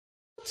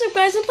What's up,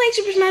 guys? I'm playing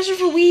Super Smash Bros.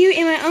 For Wii U,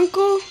 and my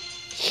uncle,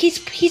 he's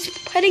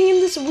putting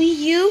in this Wii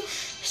U.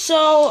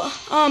 So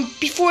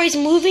before he's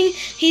moving,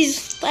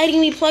 he's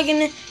letting me plug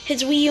in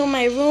his Wii U in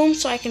my room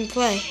so I can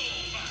play.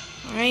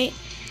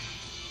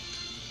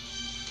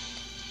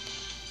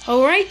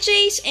 All right,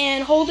 Jace,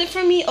 and hold it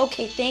for me.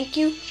 Okay, thank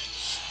you.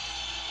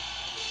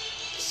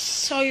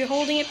 So you're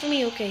holding it for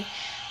me, okay?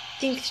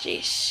 Thanks,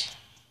 Jace.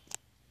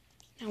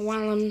 Now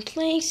while I'm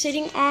playing,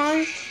 sitting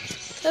on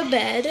the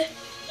bed.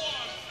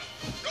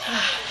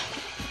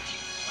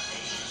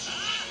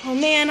 Oh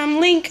man,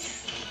 I'm Link.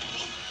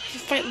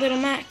 Fight Little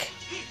Mac.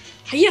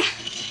 Yeah.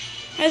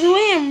 By the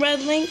way, I'm Red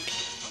Link.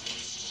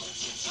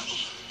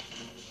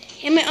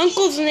 And my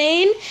uncle's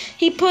name,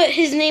 he put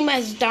his name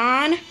as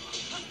Don.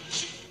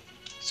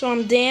 So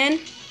I'm Dan.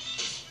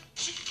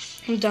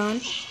 I'm Don.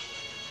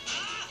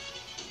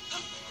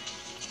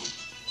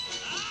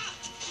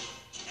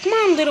 Come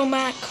on, Little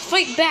Mac.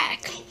 Fight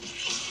back.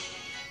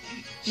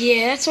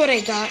 Yeah, that's what I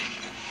got.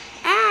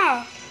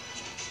 Ow.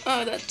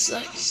 Oh, that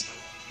sucks.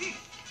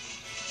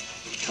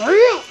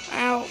 Ow.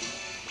 Ow.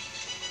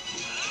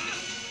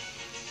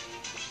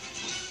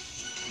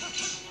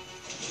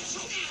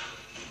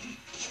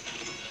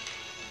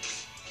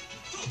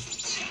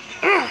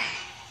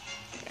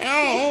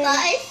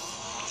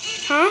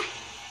 Huh?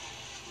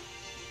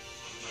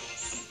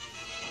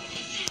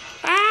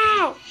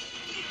 Ow!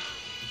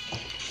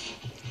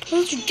 What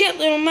did you get,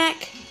 Little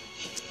Mac?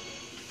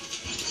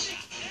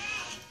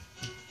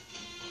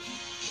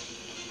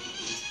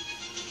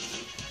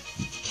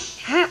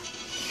 Huh?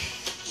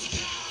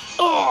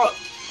 Oh!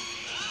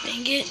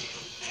 Dang it.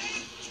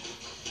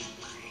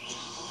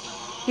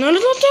 No,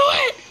 don't do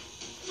it!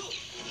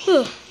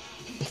 Whew.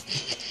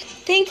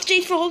 Thanks,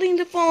 Jake, for holding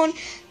the phone.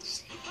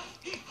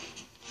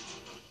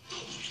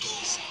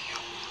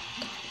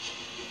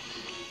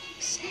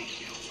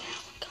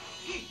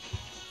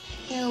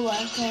 You're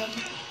welcome.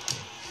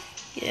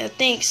 Yeah,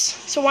 thanks.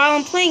 So while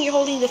I'm playing, you're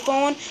holding the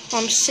phone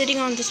while I'm sitting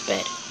on this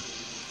bed.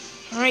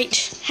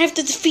 Alright, I have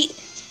to defeat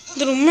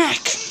Little Mac.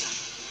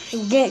 I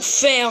won't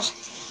fail.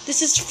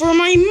 This is for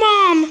my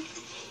mom.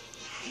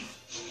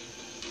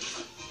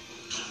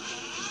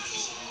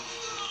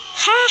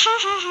 Ha ha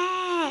ha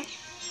ha.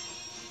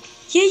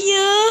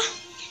 Yeah.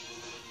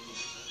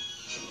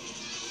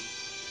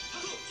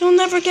 You'll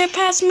never get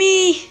past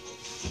me.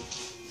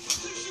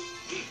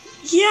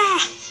 Yeah.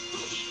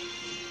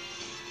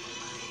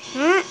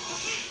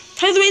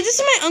 By the way, this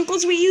is my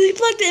uncle's Wii U. He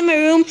plugged it in my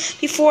room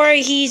before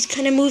he's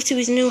gonna move to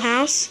his new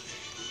house.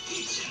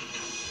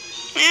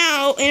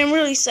 Ow! And I'm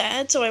really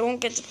sad, so I won't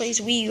get to play his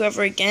Wii U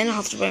ever again. I'll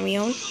have to buy my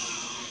own.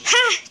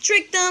 Ha!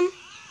 Tricked them!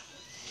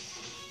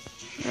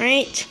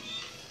 Alright.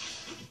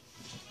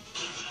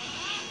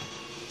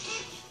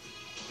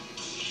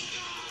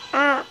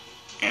 Ow.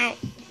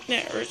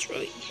 That hurts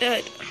really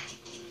bad.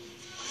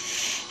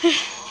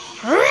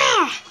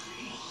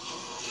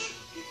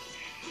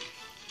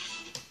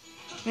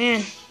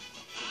 Man.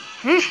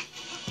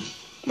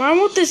 Why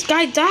won't this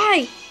guy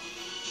die?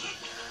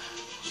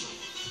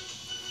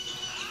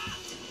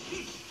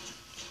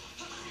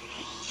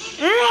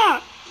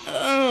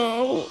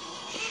 Oh.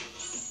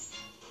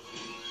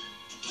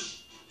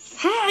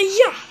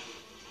 Hiya.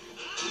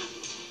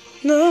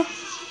 No.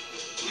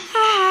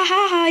 Ha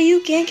ha ha,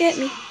 you can't get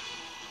me.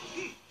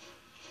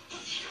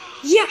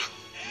 Yeah.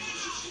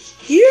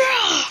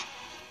 Yeah.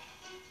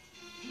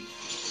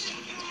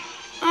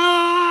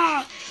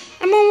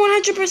 I'm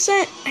on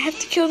 100%. I have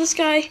to kill this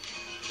guy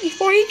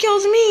before he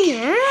kills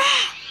me.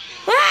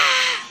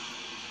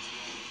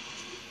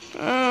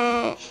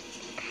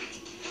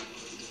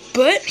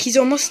 But he's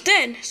almost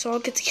dead, so I'll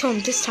get to kill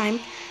him this time.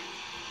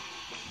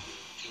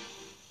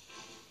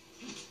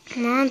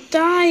 Come on,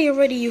 die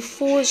already, you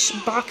foolish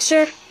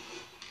boxer.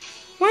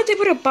 Why'd they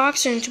put a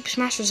boxer in Super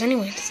Smash Bros.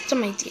 Anyway? That's a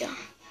dumb idea.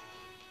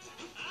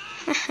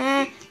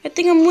 Haha, I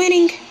think I'm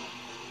winning.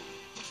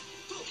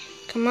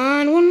 Come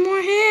on, one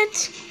more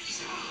hit.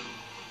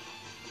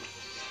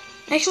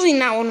 Actually,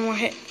 not one more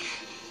hit.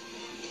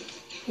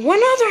 One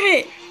other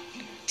hit.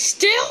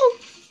 Still?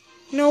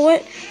 You know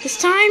what? This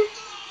time,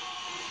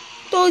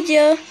 told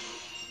ya.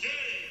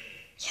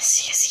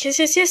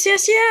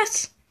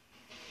 Yes.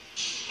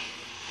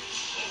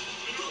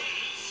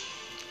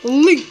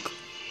 Link.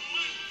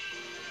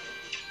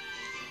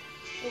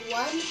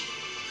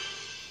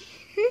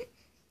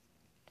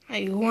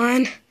 You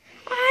won?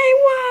 I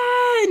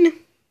won.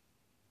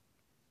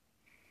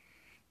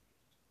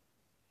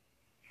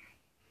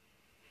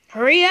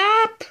 Hurry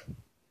up!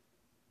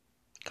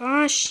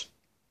 Gosh.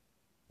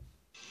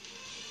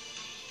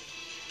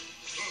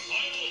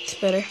 It's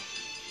better.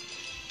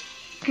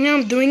 Now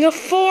I'm doing a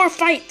 4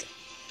 fight.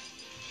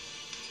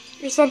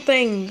 Or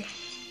something.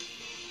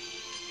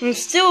 I'm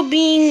still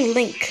being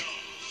Link.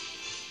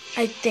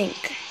 I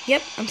think.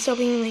 Yep, I'm still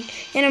being Link.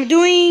 And I'm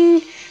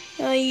doing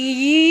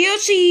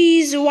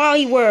Yoshi's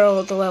Woolly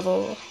World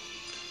level.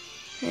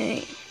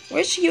 Hey,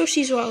 where's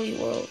Yoshi's Woolly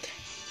World?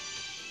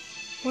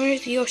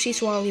 Where's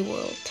Yoshi's Woolly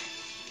World?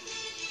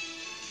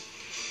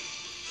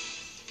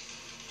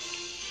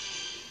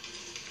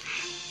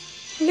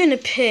 I'm gonna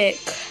pick,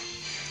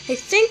 I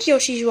think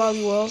Yoshi's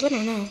Woolly World. I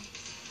don't know.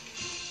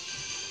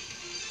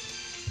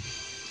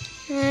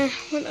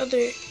 What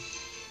other?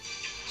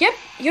 Yep,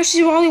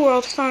 Yoshi's Woolly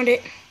World. Found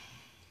it.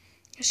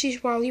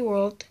 Yoshi's Woolly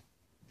World.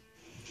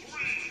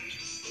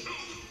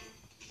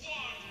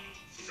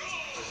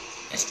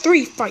 It's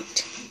 3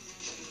 fight.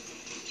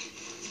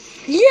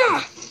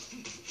 Yeah!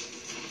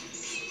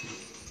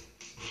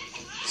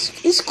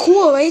 It's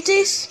cool, right,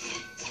 this?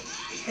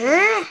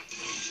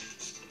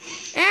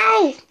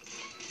 Ow!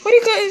 What are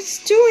you guys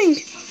doing?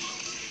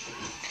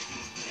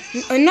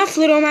 Enough,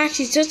 Little Mac.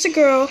 She's just a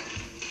girl.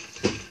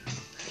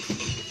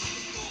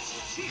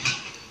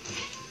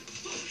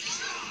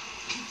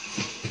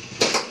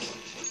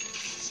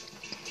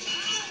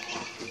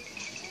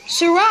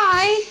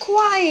 Sarai,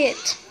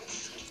 quiet.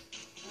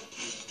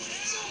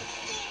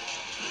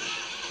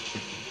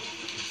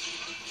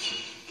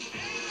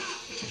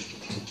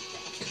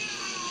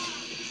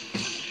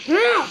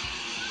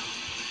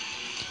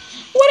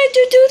 What did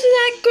you do to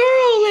that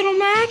girl, Little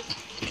Mac?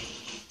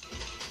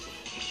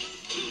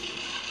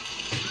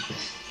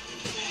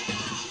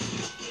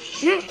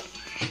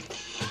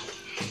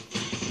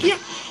 Yeah,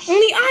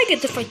 only I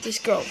get to fight this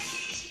girl.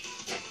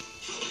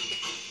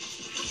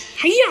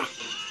 Hiya!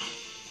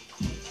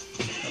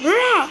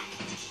 Rah!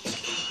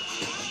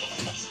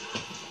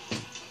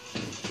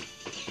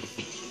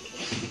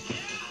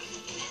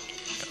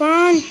 Come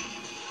on.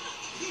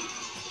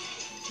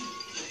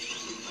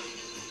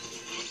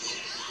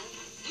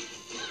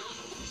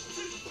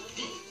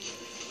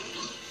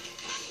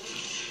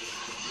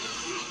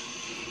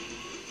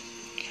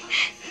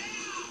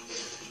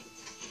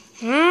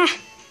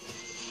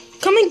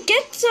 Come and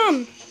get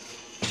some.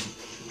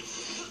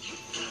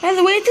 By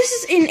the way, this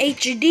is in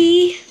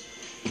HD,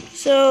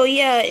 so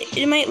yeah,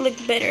 it might look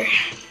better.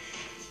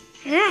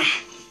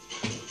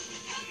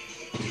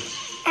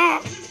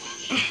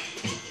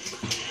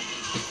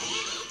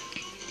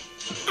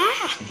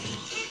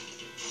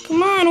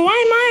 Come on,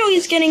 why am I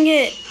always getting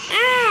hit?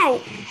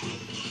 Ow!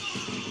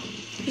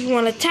 You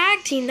want a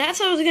tag team? That's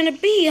how it's gonna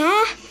be,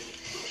 huh?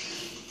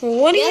 Well,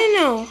 what do you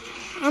know?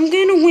 I'm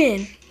gonna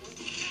win.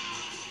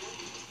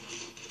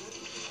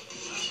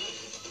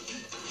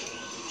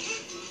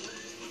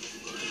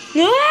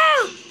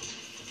 Ah!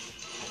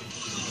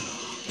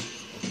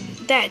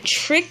 That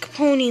trick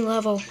pony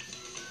level.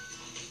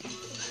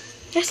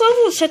 This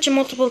level is such a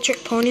multiple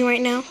trick pony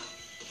right now.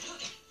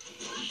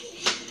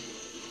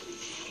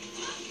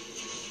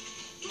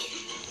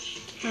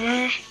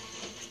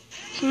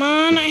 Come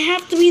on, I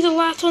have to be the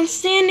last one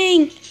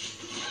standing.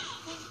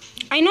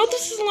 I know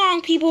this is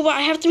long, people, but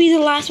I have to be the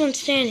last one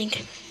standing.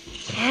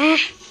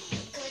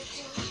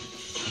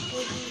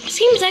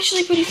 Seems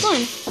actually pretty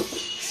fun.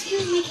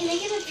 Excuse me, can I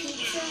get a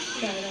pizza?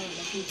 No, I don't want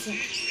a pizza.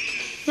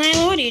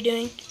 Nyla, what are you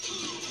doing?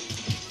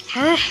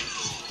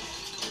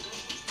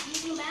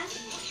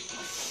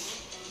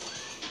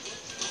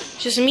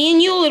 Just me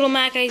and you, Little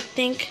Mac, I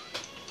think.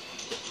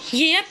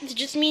 Yep, it's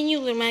just me and you,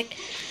 Little Mac.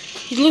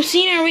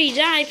 Lucina already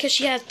died because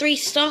she had 3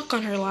 stock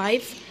on her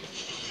life.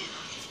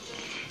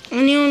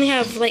 And you only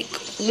have like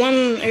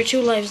 1 or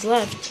 2 lives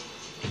left.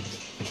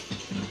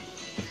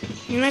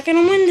 You're not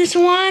gonna win this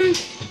one.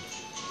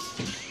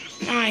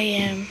 I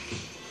am.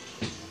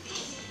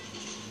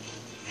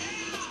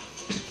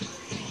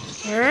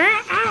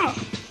 Ow!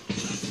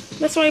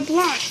 That's why I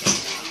blocked.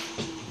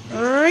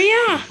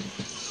 Yeah!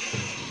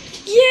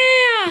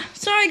 Yeah!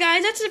 Sorry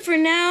guys, that's it for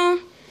now.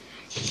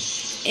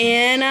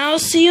 And I'll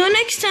see you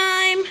next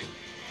time.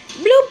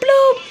 Bloop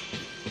bloop!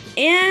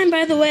 And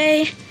by the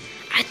way,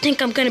 I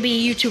think I'm gonna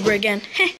be a YouTuber again. Heh.